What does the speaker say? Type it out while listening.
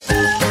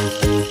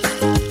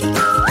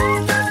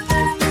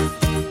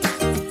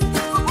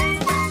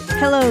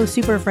Hello,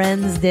 super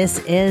friends. This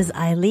is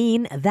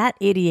Eileen, that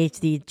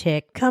ADHD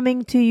chick,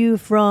 coming to you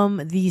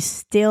from the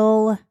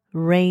still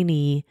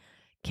rainy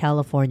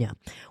California.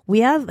 We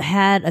have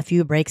had a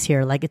few breaks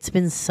here. Like, it's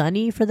been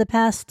sunny for the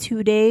past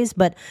 2 days,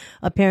 but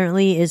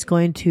apparently it's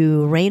going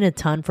to rain a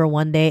ton for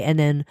one day and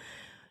then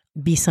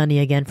be sunny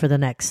again for the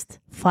next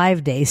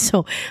 5 days.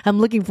 So I'm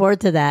looking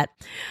forward to that.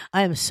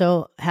 I am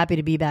so happy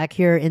to be back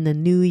here in the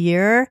new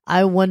year.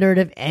 I wondered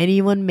if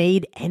anyone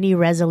made any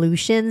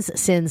resolutions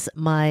since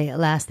my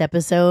last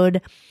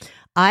episode.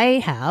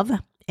 I have,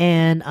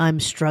 and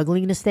I'm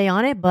struggling to stay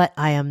on it, but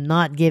I am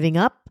not giving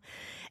up.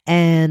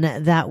 And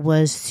that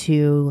was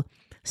to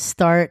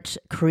start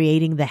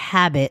creating the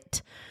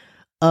habit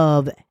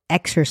of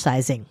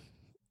exercising.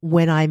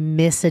 When I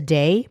miss a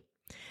day,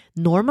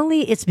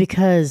 normally it's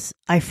because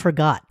I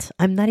forgot.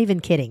 I'm not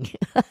even kidding.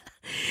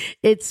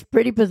 It's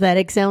pretty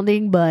pathetic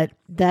sounding, but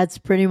that's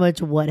pretty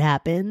much what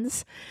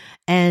happens.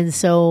 And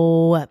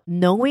so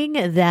knowing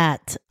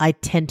that I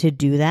tend to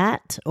do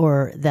that,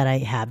 or that I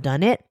have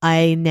done it,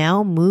 I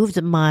now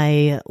moved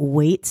my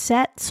weight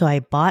set. So I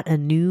bought a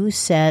new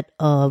set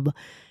of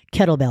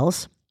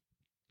kettlebells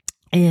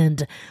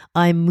and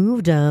I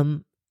moved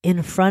them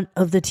in front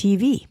of the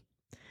TV.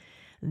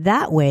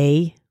 That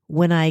way,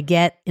 when I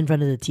get in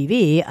front of the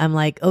TV, I'm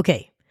like,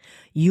 okay,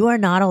 you are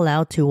not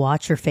allowed to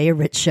watch your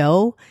favorite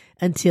show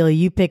until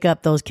you pick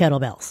up those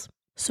kettlebells.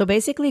 So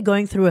basically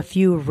going through a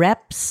few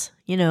reps,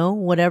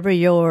 whatever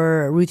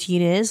your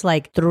routine is,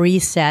 like 3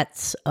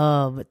 sets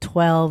of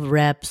 12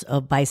 reps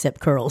of bicep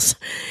curls.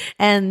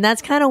 And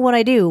that's kind of what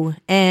I do.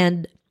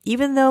 And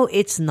even though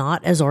it's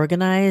not as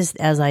organized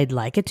as I'd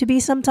like it to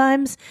be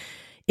sometimes,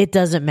 it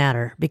doesn't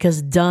matter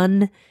because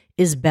done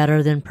is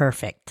better than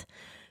perfect.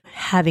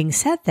 Having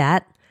said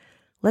that,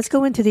 let's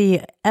go into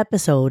the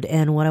episode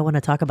and what I want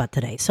to talk about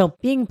today. So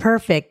being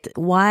perfect,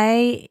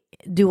 why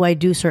do I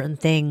do certain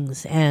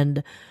things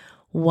and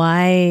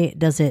why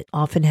does it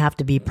often have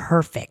to be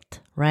perfect,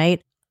 right?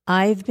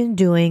 I've been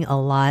doing a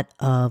lot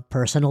of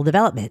personal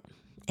development.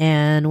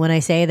 And when I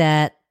say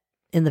that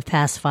in the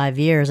past 5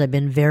 years, I've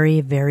been very,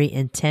 very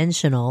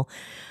intentional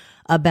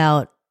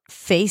about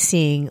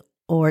facing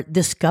or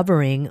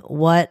discovering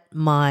what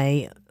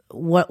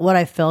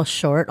I fell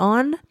short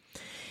on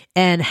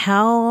and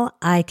how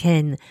I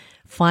can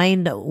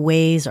find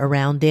ways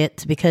around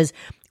it, because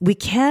we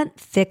can't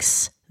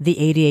fix the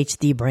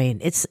ADHD brain.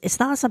 It's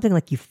not something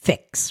like you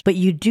fix, but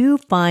you do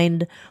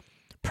find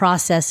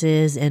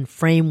processes and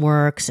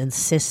frameworks and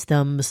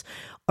systems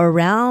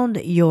around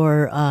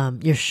your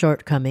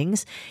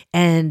shortcomings,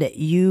 and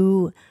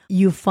you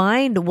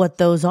find what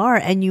those are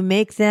and you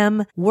make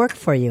them work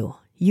for you.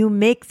 You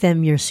make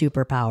them your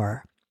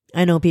superpower.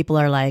 I know people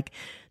are like,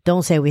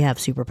 don't say we have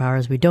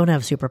superpowers. We don't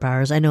have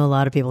superpowers. I know a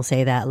lot of people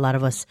say that, a lot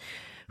of us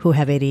who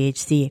have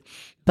ADHD,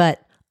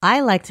 but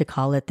I like to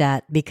call it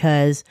that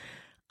because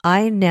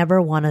I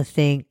never want to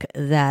think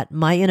that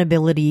my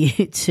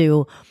inability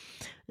to,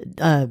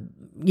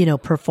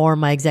 perform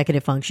my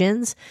executive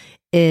functions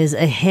is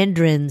a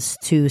hindrance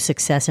to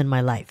success in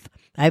my life.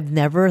 I've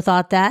never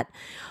thought that.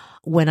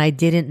 When I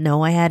didn't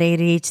know I had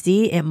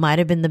ADHD, it might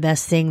have been the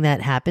best thing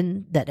that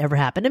ever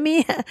happened to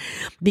me.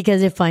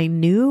 Because if I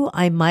knew,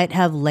 I might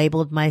have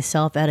labeled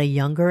myself at a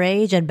younger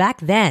age. And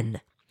back then,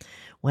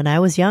 when I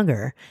was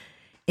younger,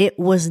 it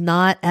was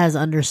not as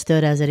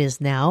understood as it is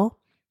now.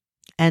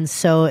 And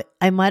so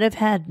I might have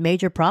had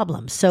major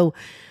problems. So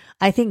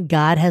I think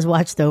God has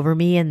watched over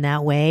me in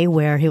that way,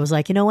 where he was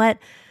like, you know what?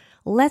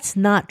 Let's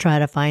not try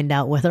to find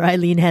out whether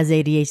Eileen has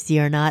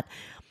ADHD or not.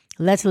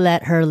 Let's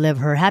let her live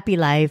her happy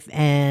life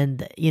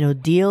and,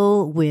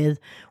 deal with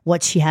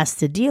what she has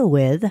to deal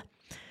with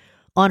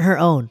on her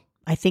own.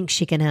 I think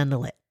she can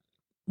handle it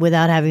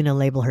without having to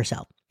label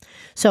herself.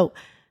 So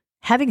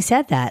having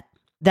said that,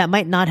 that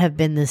might not have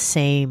been the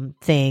same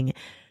thing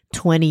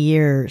 20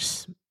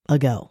 years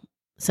ago.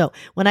 So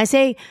when I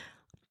say,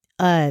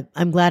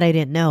 I'm glad I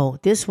didn't know,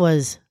 this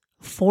was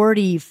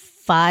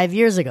 45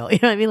 years ago. You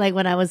know what I mean? Like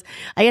when I was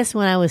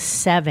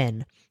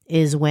 7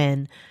 is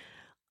when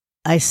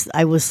I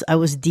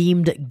was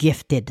deemed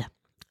gifted.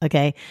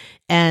 Okay.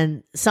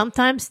 And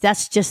sometimes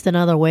that's just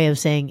another way of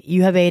saying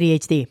you have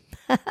ADHD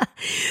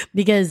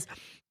because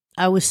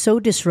I was so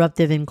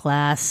disruptive in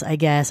class. I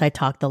guess I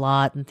talked a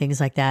lot and things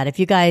like that. If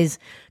you guys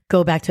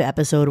go back to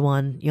episode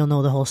 1, you'll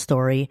know the whole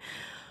story.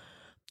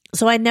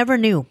 So I never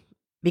knew,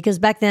 because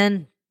back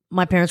then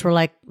my parents were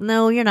like,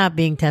 no, you're not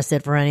being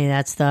tested for any of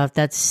that stuff.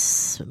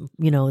 That's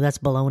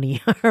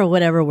baloney or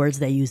whatever words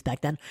they used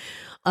back then.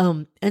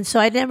 And so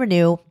I never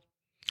knew.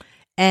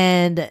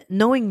 And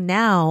knowing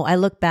now, I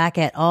look back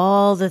at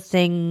all the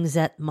things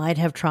that might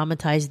have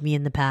traumatized me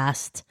in the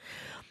past,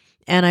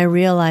 and I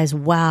realize,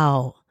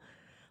 wow,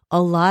 a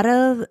lot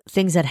of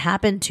things that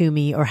happened to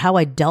me, or how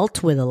I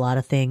dealt with a lot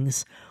of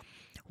things,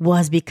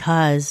 was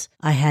because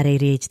I had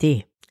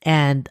ADHD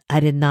and I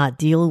did not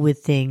deal with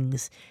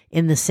things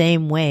in the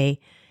same way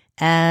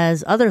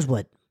as others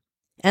would.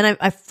 And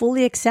I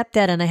fully accept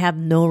that, and I have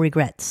no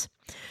regrets.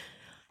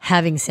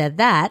 Having said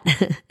that,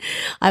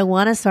 I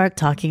want to start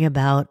talking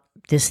about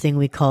this thing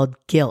we call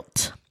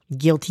guilt.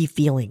 guilty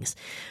feelings.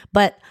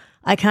 But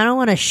I kind of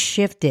want to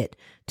shift it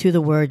to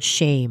the word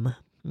shame.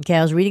 Okay,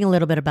 I was reading a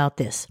little bit about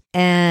this.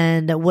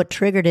 And what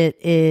triggered it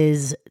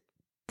is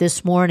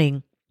this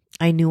morning,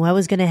 I knew I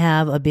was going to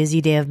have a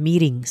busy day of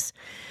meetings,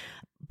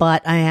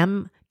 but I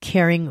am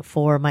caring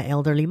for my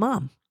elderly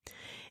mom.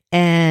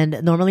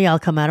 And normally I'll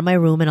come out of my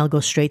room and I'll go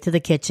straight to the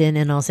kitchen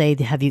and I'll say,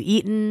 have you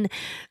eaten?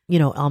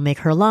 I'll make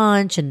her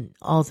lunch and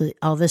all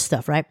this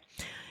stuff, right?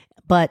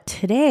 But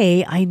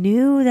today I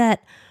knew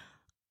that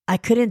I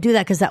couldn't do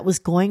that because that was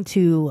going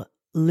to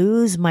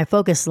lose my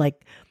focus.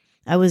 Like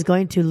I was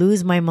going to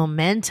lose my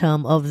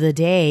momentum of the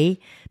day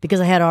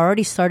because I had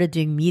already started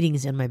doing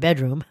meetings in my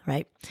bedroom,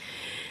 right?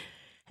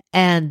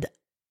 And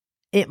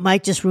it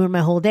might just ruin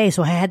my whole day.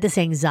 So I had this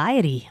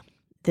anxiety,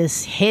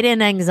 this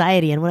hidden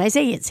anxiety. And when I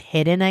say it's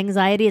hidden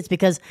anxiety, it's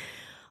because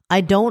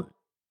I don't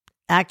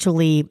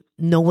actually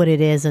know what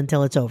it is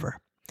until it's over.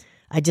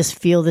 I just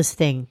feel this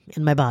thing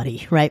in my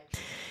body, right?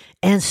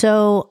 And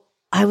so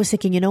I was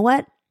thinking, you know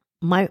what?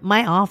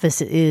 My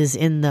office is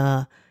in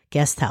the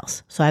guest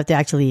house. So I have to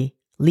actually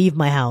leave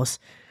my house,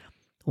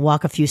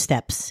 walk a few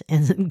steps,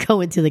 and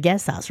go into the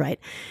guest house, right?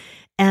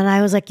 And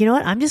I was like, you know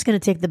what? I'm just going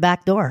to take the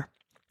back door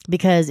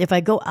because if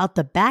I go out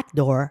the back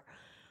door,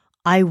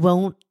 I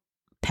won't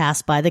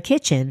pass by the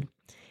kitchen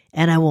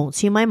and I won't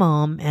see my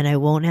mom and I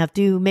won't have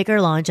to make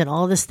her lunch and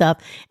all this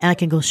stuff. And I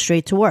can go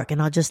straight to work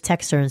and I'll just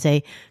text her and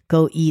say,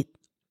 go eat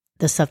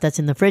the stuff that's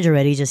in the fridge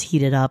already, just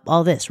heat it up,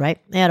 all this, right?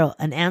 I had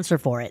an answer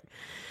for it.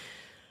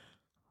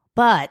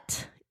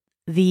 But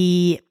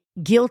the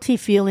guilty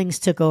feelings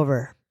took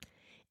over.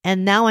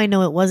 And now I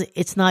know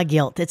it's not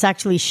guilt. It's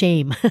actually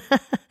shame.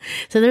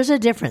 So there's a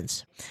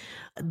difference.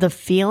 The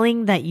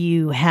feeling that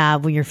you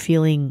have when you're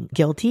feeling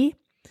guilty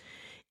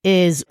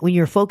is when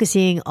you're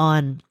focusing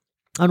on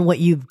what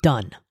you've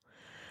done.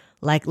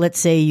 Like, let's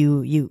say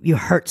you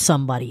hurt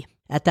somebody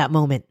at that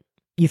moment.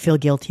 You feel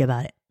guilty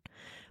about it.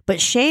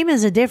 But shame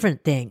is a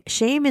different thing.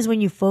 Shame is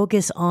when you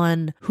focus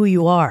on who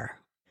you are.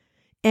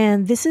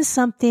 And this is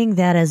something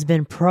that has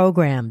been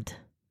programmed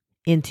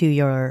into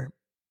your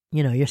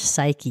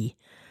psyche.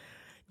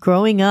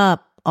 Growing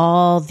up,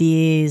 all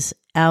these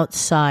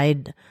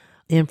outside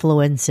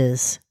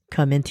influences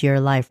come into your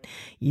life.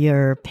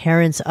 Your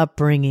parents'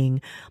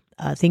 upbringing,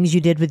 things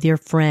you did with your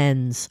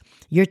friends,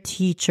 your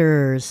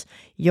teachers,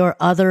 your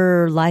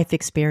other life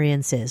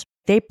experiences.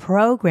 They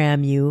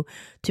program you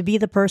to be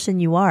the person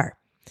you are.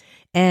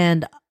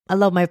 And I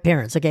love my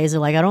parents, okay?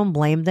 So I don't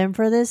blame them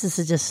for this. This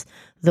is just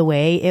the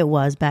way it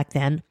was back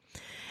then.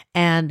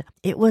 And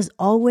it was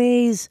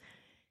always,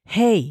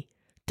 hey,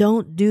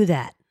 don't do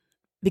that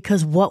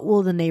because what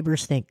will the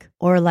neighbors think?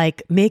 Or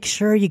make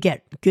sure you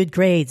get good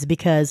grades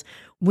because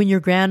when your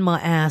grandma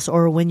asks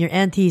or when your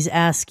aunties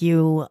ask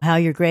you how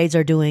your grades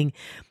are doing,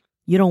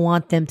 you don't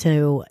want them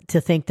to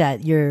think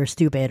that you're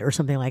stupid or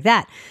something like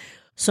that.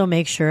 So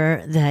make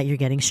sure that you're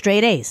getting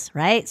straight A's,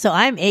 right? So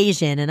I'm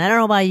Asian and I don't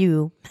know about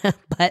you,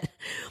 but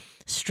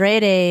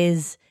straight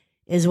A's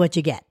is what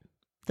you get.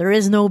 There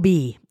is no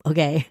B,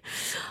 okay?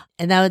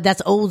 And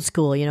that's old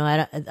school,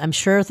 I'm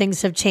sure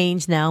things have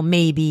changed now,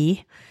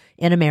 maybe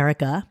in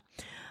America,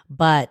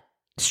 but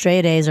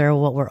straight A's are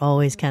what we're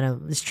always kind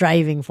of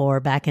striving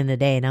for back in the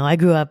day. Now, I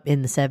grew up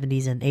in the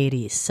 70s and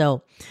 80s,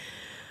 so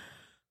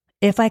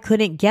if I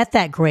couldn't get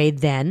that grade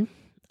then,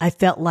 I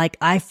felt like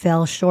I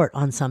fell short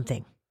on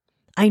something.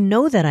 I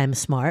know that I'm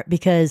smart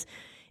because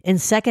in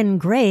second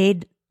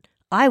grade,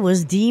 I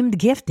was deemed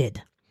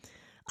gifted.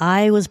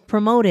 I was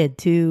promoted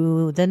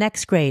to the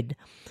next grade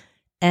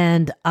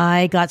and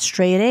I got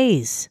straight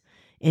A's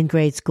in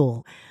grade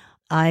school.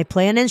 I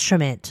play an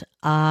instrument.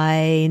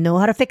 I know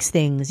how to fix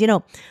things. There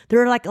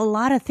are a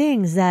lot of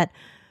things that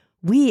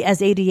we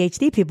as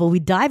ADHD people, we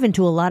dive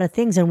into a lot of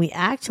things and we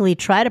actually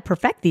try to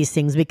perfect these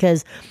things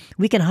because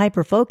we can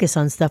hyper focus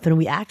on stuff and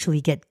we actually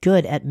get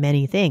good at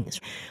many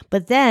things.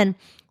 But then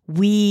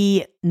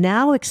we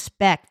now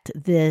expect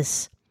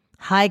this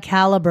high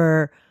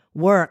caliber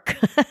work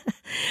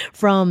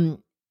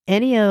from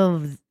any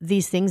of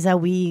these things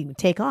that we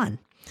take on.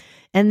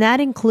 And that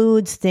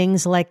includes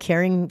things like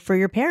caring for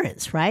your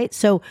parents, right?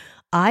 So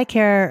I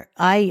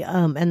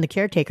am the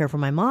caretaker for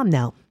my mom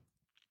now.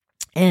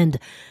 And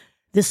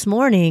this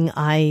morning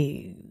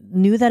I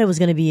knew that it was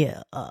going to be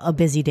a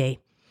busy day.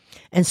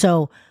 And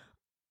so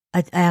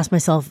I asked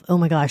myself, oh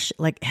my gosh,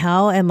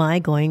 how am I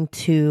going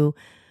to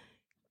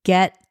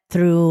get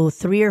through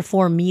 3 or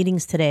 4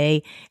 meetings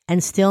today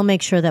and still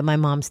make sure that my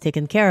mom's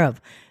taken care of?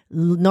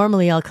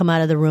 Normally I'll come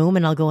out of the room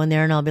and I'll go in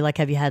there and I'll be like,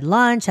 have you had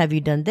lunch? Have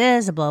you done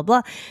this? Blah,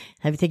 blah.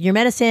 Have you taken your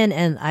medicine?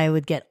 And I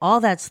would get all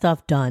that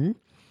stuff done.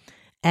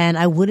 And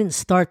I wouldn't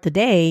start the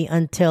day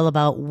until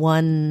about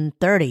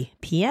 1:30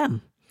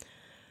 p.m.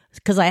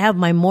 because I have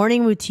my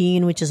morning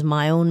routine, which is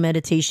my own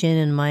meditation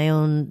and my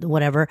own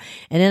whatever.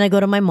 And then I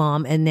go to my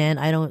mom and then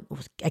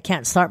I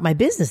can't start my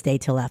business day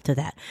till after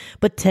that.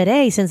 But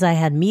today, since I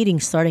had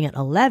meetings starting at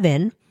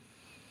 11,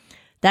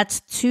 that's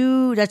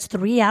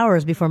 3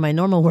 hours before my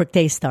normal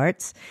workday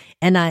starts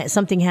and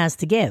something has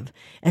to give.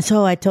 And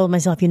so I told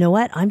myself, you know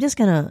what? I'm just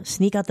going to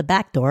sneak out the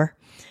back door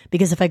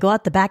Because if I go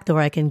out the back door,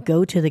 I can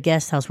go to the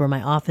guest house where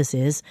my office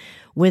is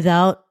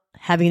without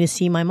having to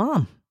see my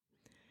mom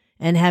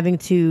and having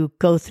to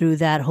go through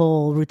that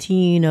whole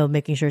routine of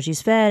making sure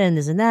she's fed and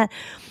this and that.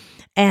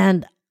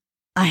 And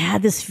I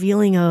had this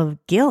feeling of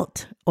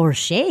guilt or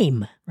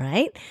shame,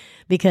 right?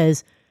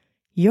 Because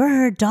you're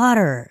her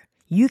daughter.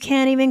 You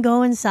can't even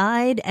go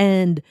inside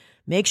and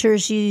make sure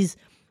you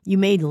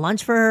made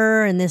lunch for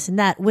her and this and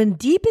that. When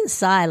deep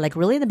inside, like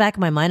really in the back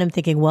of my mind, I'm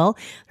thinking, well,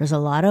 there's a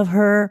lot of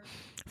her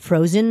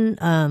frozen,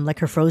 like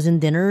her frozen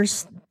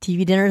dinners,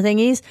 TV dinner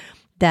thingies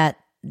that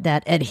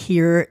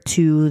adhere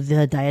to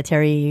the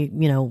dietary,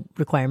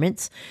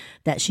 requirements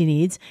that she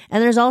needs.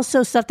 And there's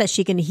also stuff that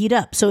she can heat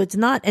up. So it's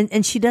not,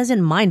 and she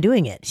doesn't mind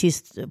doing it.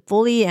 She's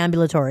fully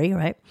ambulatory,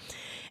 right?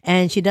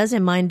 And she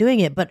doesn't mind doing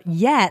it. But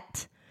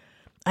yet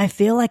I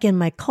feel like in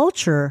my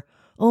culture,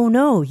 oh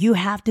no, you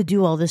have to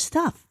do all this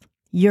stuff.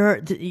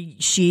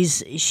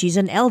 She's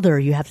an elder.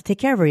 You have to take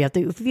care of her. You have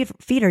to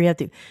feed her. You have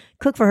to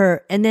cook for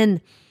her. And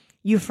then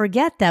you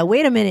forget that,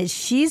 wait a minute,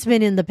 she's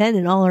been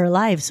independent all her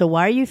life. So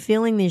why are you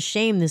feeling this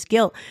shame, this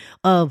guilt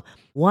of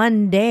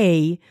one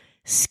day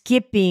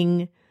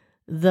skipping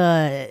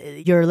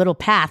your little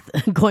path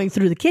going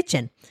through the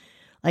kitchen?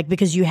 Like,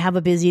 because you have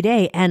a busy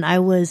day. And I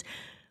was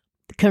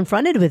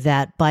confronted with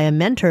that by a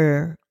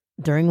mentor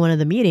during one of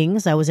the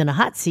meetings. I was in a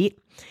hot seat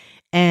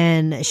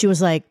and she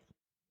was like,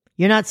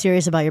 "You're not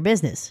serious about your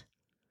business."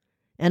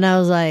 And I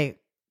was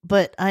like,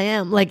 "But I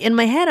am." Like in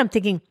my head, I'm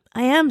thinking,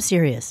 I am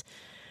serious.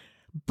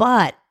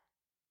 But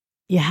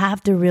you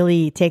have to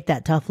really take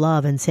that tough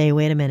love and say,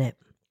 wait a minute,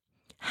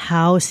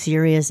 how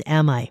serious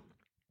am I?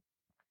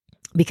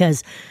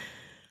 Because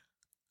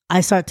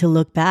I start to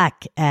look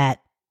back at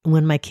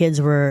when my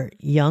kids were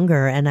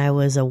younger and I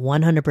was a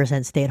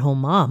 100%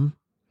 stay-at-home mom.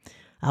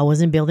 I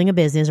wasn't building a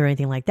business or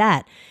anything like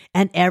that.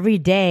 And every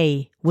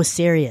day was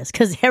serious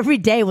because every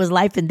day was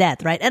life and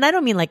death, right? And I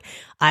don't mean like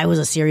I was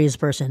a serious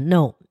person.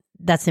 No,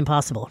 that's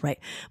impossible, right?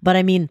 But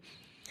I mean,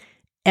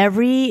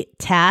 every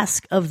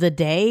task of the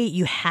day,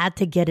 you had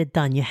to get it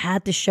done. You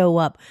had to show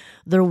up.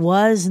 There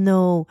were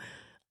no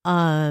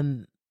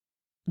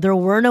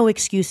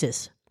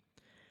excuses.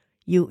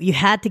 You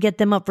had to get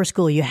them up for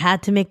school. You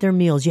had to make their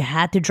meals. You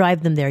had to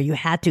drive them there. You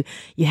had to.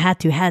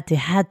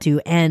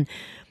 And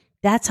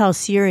that's how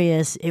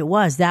serious it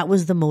was. That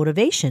was the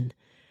motivation.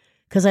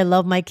 Because I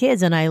love my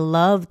kids and I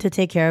love to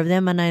take care of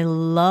them and I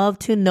love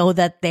to know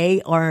that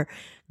they are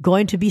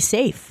going to be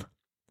safe.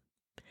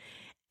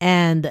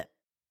 And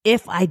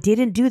if I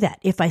didn't do that,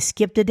 if I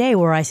skipped a day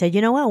where I said,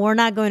 you know what, we're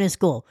not going to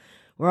school.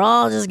 We're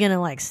all just going to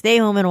like stay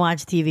home and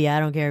watch TV.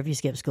 I don't care if you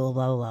skip school,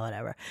 blah, blah, blah,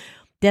 whatever.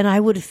 Then I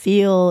would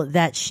feel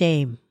that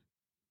shame.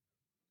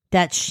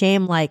 That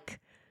shame like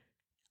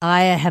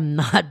I am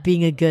not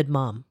being a good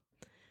mom.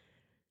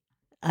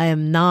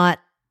 I'm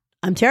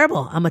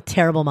terrible. I'm a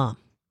terrible mom.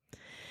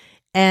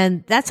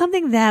 And that's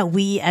something that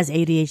we as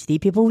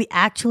ADHD people, we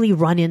actually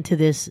run into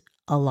this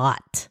a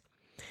lot.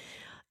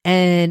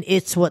 And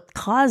it's what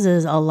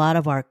causes a lot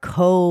of our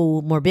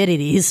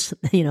comorbidities,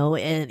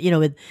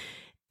 with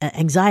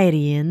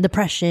anxiety and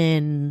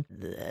depression.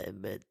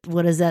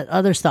 What is that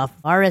other stuff?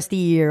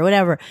 RSD or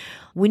whatever.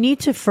 We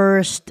need to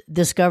first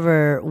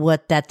discover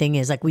what that thing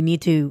is. Like we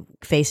need to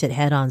face it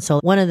head on. So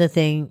one of the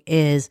things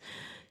is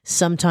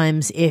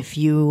sometimes if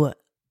you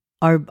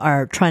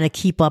are trying to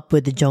keep up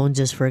with the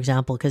Joneses, for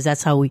example, because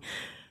that's how we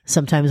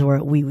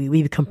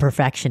become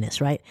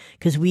perfectionists, right?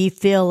 Because we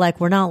feel like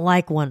we're not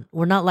like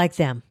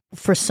them.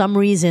 For some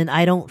reason,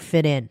 I don't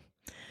fit in.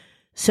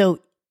 So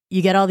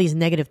you get all these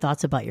negative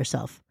thoughts about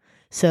yourself.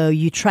 So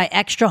you try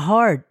extra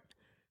hard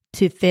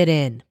to fit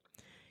in.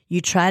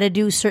 You try to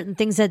do certain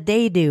things that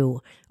they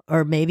do,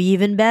 or maybe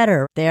even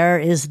better. There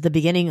is the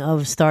beginning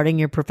of starting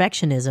your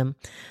perfectionism,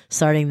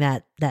 starting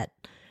that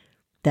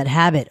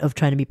habit of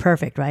trying to be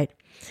perfect, right?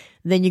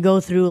 Then you go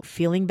through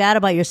feeling bad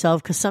about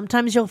yourself because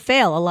sometimes you'll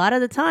fail. A lot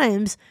of the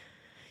times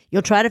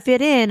you'll try to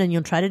fit in and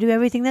you'll try to do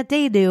everything that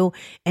they do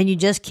and you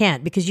just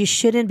can't because you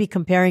shouldn't be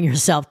comparing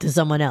yourself to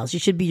someone else. You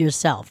should be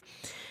yourself,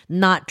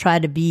 not try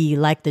to be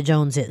like the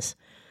Joneses.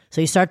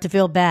 So you start to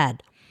feel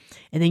bad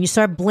and then you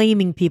start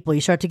blaming people.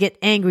 You start to get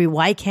angry.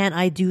 Why can't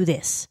I do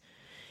this?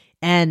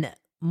 And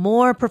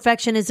more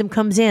perfectionism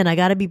comes in.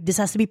 This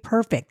has to be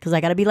perfect because I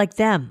got to be like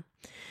them.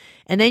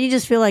 And then you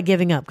just feel like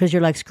giving up because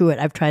you're like, screw it.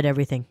 I've tried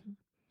everything.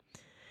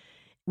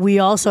 We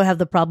also have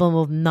the problem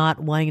of not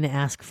wanting to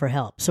ask for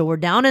help. So we're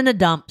down in the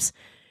dumps.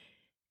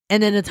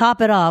 And then to top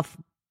it off,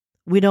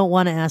 we don't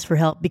want to ask for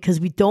help because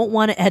we don't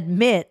want to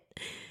admit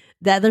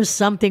that there's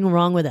something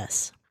wrong with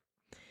us.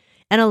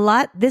 And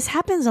this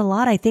happens a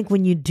lot, I think,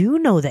 when you do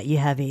know that you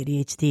have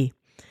ADHD.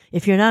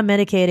 If you're not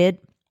medicated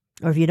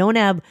or if you don't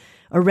have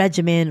a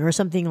regimen or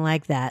something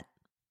like that,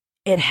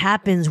 it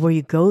happens where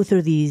you go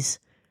through these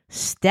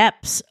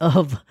steps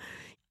of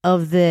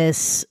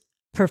this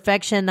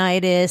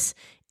perfectionitis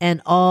and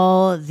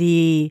all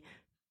the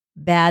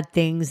bad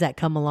things that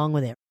come along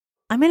with it.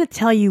 I'm going to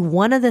tell you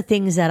one of the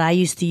things that I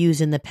used to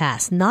use in the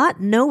past, not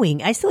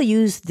knowing. I still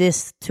use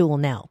this tool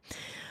now.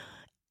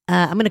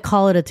 I'm going to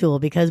call it a tool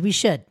because we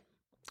should.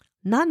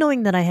 not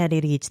knowing that I had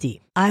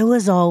ADHD. I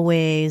was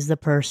always the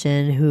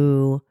person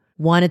who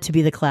wanted to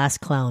be the class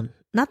clown.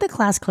 Not the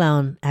class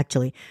clown,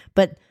 actually,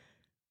 but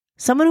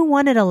someone who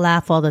wanted to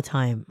laugh all the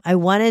time. I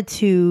wanted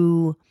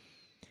to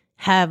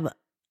have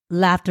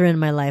laughter in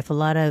my life, a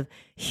lot of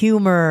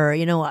humor.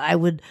 I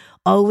would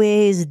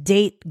always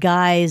date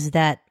guys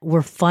that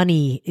were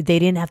funny. They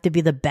didn't have to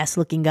be the best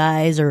looking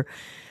guys or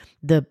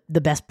the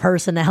best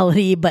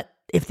personality, but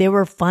if they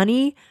were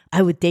funny,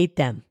 I would date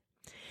them.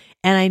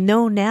 And I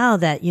know now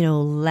that,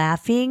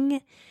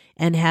 laughing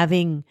and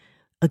having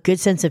a good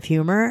sense of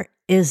humor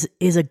is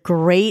a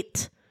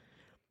great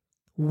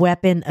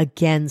weapon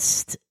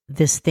against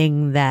this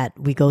thing that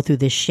we go through,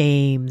 this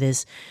shame,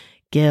 this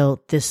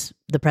guilt, this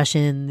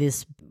depression,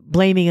 this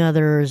blaming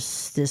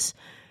others, this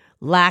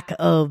lack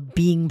of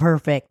being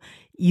perfect.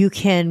 You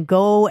can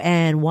go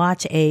and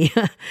watch a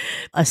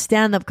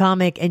stand-up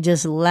comic and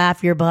just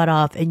laugh your butt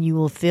off, and you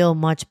will feel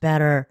much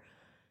better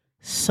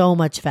so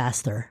much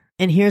faster.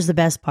 And here's the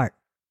best part.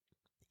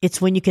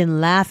 It's when you can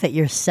laugh at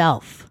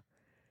yourself.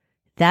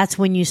 That's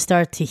when you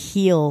start to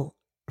heal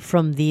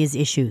from these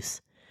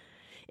issues.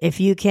 If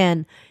you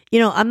can,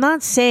 I'm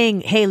not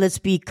saying, hey, let's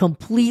be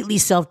completely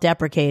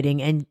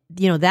self-deprecating and,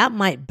 that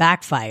might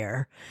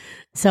backfire.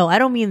 So I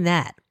don't mean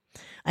that.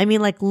 I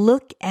mean,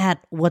 look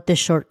at what the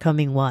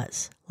shortcoming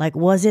was.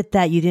 Was it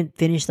that you didn't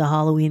finish the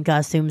Halloween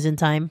costumes in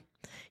time?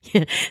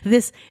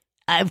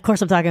 Of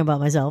course, I'm talking about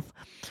myself.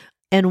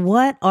 And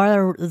what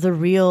are the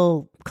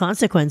real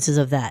consequences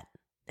of that?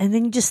 And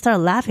then you just start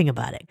laughing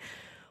about it.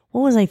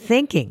 What was I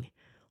thinking?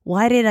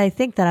 Why did I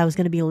think that I was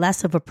going to be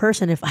less of a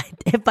person if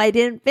I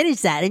didn't finish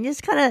that? And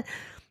just kind of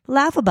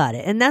laugh about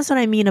it. And that's what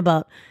I mean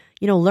about,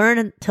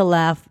 learn to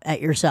laugh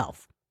at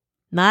yourself.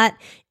 Not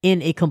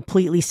in a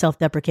completely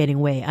self-deprecating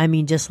way. I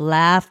mean, just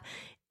laugh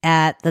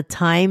at the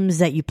times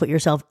that you put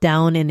yourself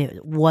down and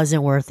it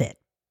wasn't worth it.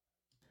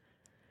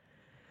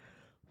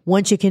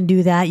 Once you can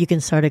do that, you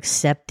can start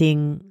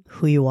accepting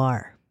who you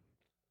are.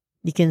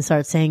 You can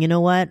start saying, you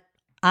know what?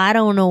 I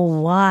don't know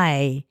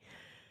why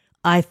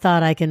I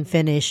thought I can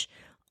finish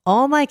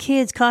all my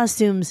kids'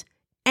 costumes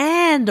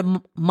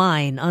and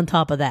mine on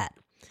top of that.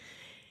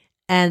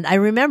 And I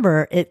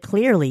remember it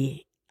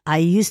clearly. I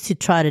used to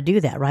try to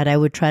do that, right? I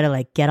would try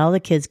to get all the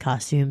kids'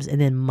 costumes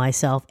and then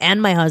myself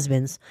and my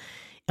husband's,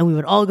 and we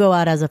would all go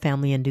out as a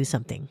family and do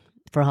something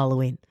for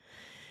Halloween.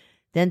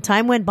 Then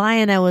time went by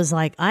and I was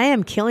like, I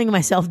am killing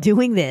myself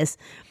doing this.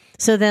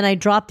 So then I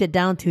dropped it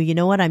down to, you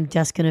know what? I'm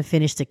just going to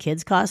finish the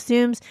kids'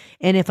 costumes.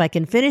 And if I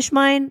can finish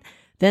mine,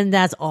 then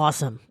that's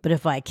awesome. But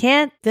if I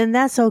can't, then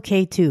that's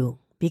okay too.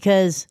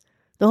 Because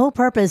the whole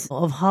purpose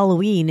of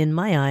Halloween in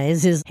my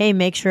eyes is, hey,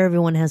 make sure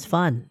everyone has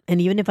fun.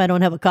 And even if I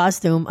don't have a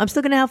costume, I'm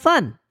still going to have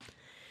fun.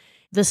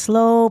 The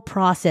slow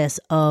process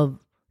of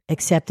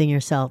accepting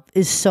yourself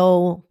is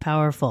so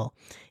powerful.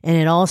 And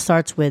it all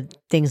starts with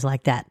things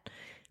like that.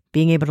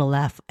 Being able to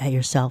laugh at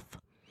yourself,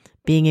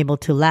 being able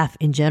to laugh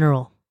in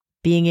general,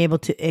 being able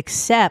to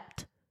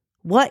accept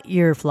what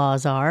your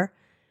flaws are.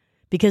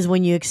 Because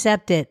when you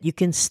accept it, you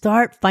can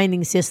start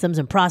finding systems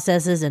and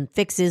processes and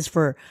fixes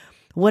for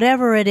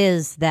whatever it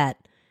is that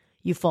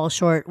you fall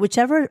short,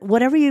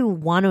 whatever you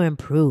want to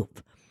improve.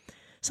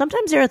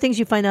 Sometimes there are things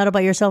you find out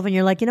about yourself and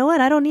you're like, you know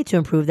what? I don't need to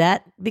improve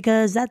that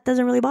because that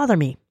doesn't really bother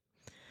me.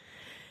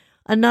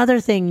 Another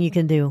thing you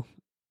can do,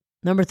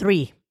 number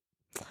 3,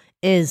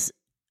 is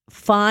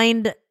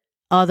find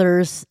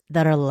others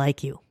that are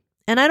like you.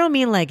 And I don't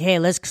mean hey,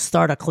 let's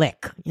start a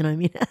clique. You know what I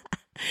mean?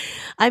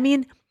 I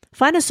mean,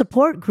 find a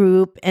support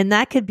group, and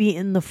that could be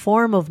in the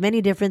form of many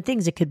different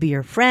things. It could be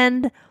your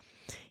friend.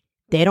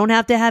 They don't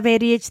have to have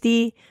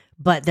ADHD,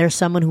 but there's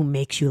someone who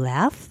makes you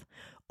laugh,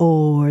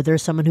 or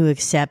there's someone who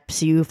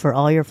accepts you for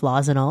all your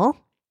flaws and all.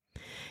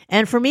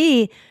 And for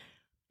me,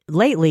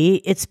 lately,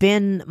 it's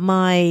been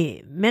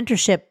my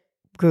mentorship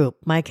group,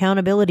 my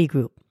accountability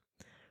group.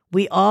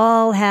 We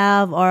all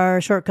have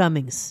our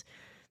shortcomings.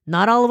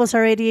 Not all of us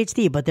are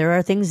ADHD, but there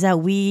are things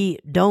that we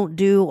don't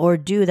do or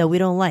do that we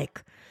don't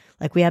like.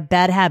 Like we have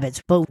bad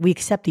habits, but we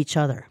accept each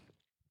other.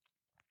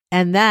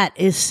 And that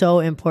is so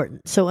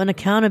important. So an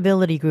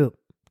accountability group,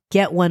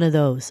 get one of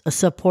those. A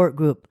support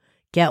group,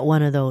 get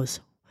one of those.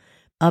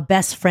 A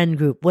best friend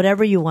group,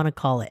 whatever you want to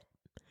call it.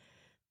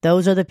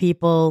 Those are the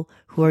people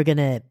who are going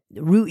to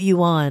root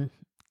you on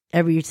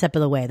every step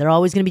of the way. They're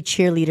always going to be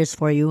cheerleaders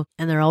for you,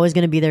 and they're always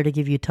going to be there to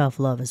give you tough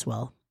love as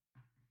well.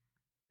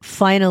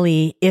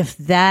 Finally, if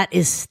that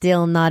is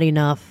still not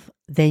enough,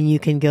 then you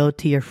can go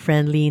to your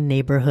friendly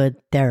neighborhood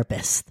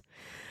therapist.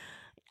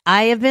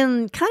 I have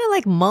been kind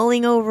of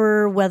mulling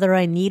over whether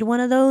I need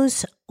one of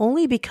those,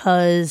 only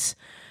because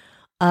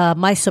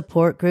my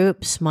support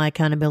groups, my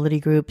accountability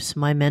groups,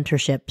 my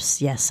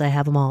mentorships, yes, I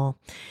have them all.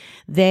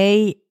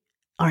 They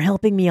are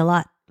helping me a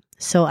lot.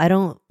 So I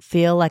don't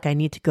feel like I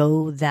need to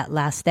go that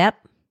last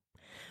step,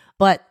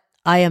 but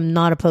I am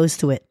not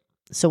opposed to it.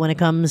 So when it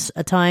comes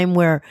a time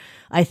where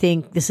I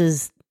think this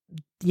is,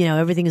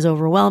 everything is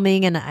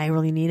overwhelming and I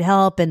really need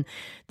help and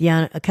the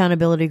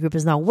accountability group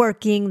is not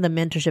working, the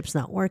mentorship's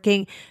not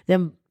working,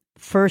 then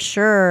for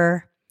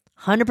sure,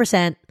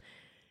 100%,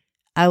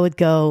 I would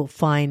go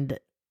find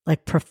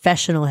like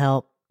professional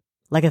help,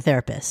 like a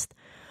therapist.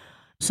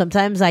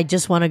 Sometimes I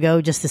just want to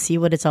go just to see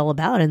what it's all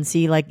about and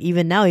see, like,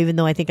 even now, even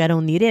though I think I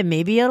don't need it,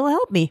 maybe it'll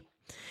help me.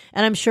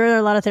 And I'm sure there are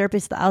a lot of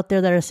therapists out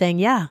there that are saying,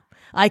 yeah,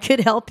 I could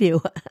help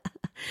you.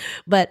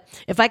 But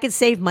if I could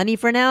save money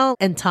for now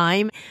and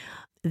time,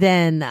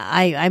 then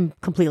I'm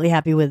completely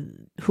happy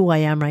with who I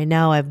am right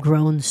now. I've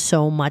grown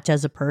so much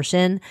as a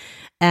person,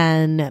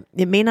 and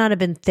it may not have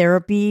been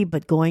therapy,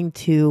 but going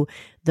to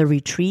the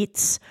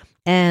retreats,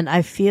 and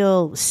I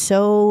feel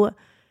so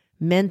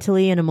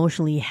mentally and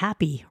emotionally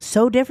happy.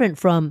 So different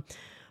from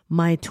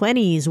my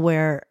 20s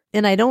where,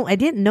 and I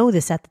didn't know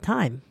this at the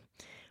time,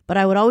 but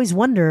I would always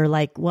wonder,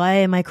 like, why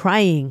am I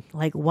crying?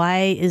 Like,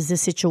 why is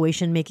this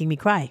situation making me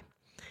cry?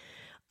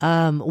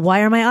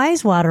 Why are my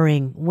eyes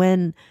watering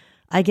when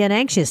I get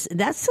anxious?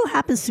 That still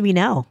happens to me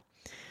now.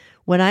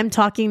 When I'm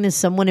talking to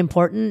someone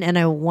important and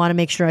I want to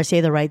make sure I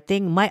say the right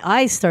thing, my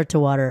eyes start to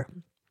water.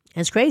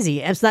 It's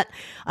crazy.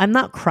 I'm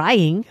not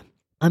crying.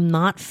 I'm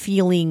not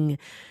feeling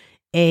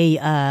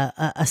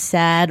a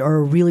sad or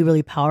a really,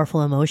 really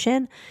powerful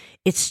emotion.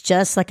 It's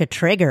just like a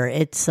trigger.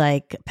 It's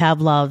like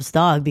Pavlov's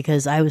dog,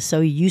 because I was so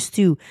used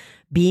to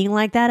being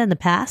like that in the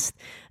past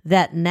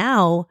that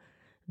now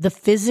the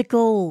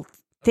physical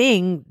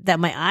thing that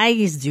my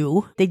eyes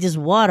do, they just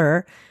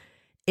water,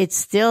 it's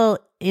still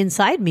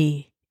inside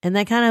me. And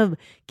that kind of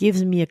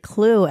gives me a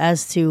clue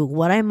as to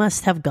what I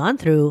must have gone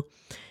through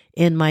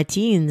in my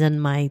teens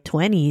and my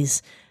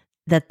 20s,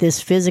 that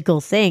this physical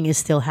thing is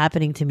still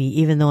happening to me,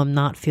 even though I'm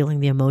not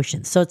feeling the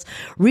emotions. So it's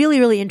really,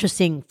 really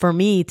interesting for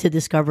me to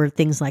discover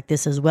things like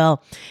this as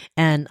well.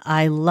 And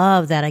I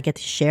love that I get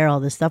to share all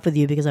this stuff with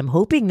you, because I'm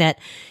hoping that,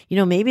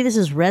 maybe this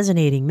is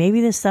resonating.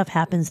 Maybe this stuff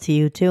happens to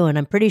you too. And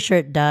I'm pretty sure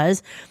it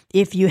does.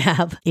 If you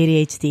have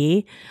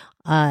ADHD,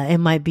 it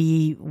might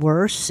be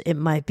worse. It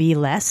might be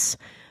less.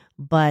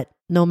 But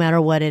no matter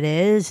what it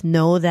is,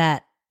 know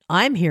that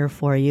I'm here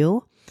for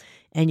you.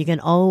 And you can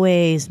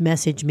always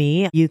message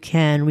me. You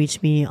can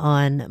reach me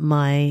on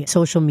my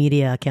social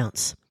media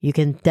accounts. You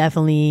can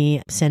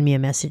definitely send me a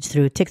message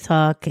through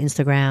TikTok,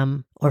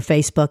 Instagram, or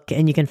Facebook.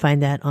 And you can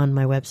find that on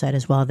my website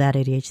as well,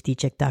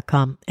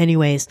 thatadhdchick.com.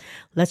 Anyways,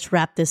 let's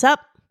wrap this up.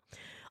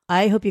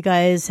 I hope you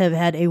guys have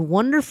had a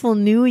wonderful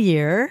new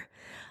year.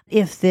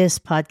 If this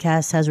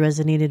podcast has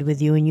resonated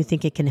with you and you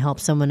think it can help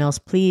someone else,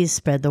 please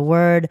spread the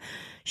word.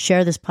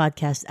 Share this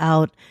podcast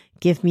out.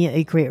 Give me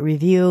a great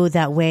review.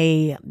 That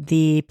way,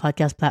 the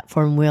podcast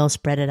platform will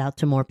spread it out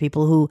to more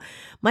people who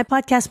my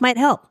podcast might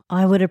help.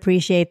 I would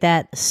appreciate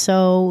that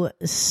so,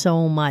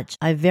 so much.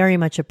 I very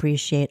much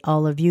appreciate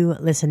all of you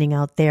listening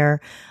out there.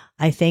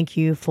 I thank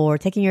you for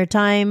taking your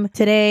time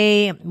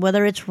today,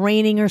 whether it's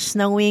raining or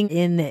snowing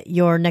in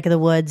your neck of the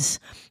woods.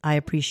 I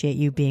appreciate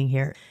you being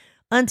here.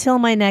 Until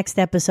my next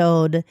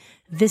episode,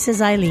 this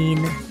is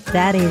Eileen,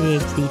 that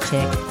ADHD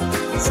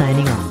chick,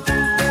 signing off.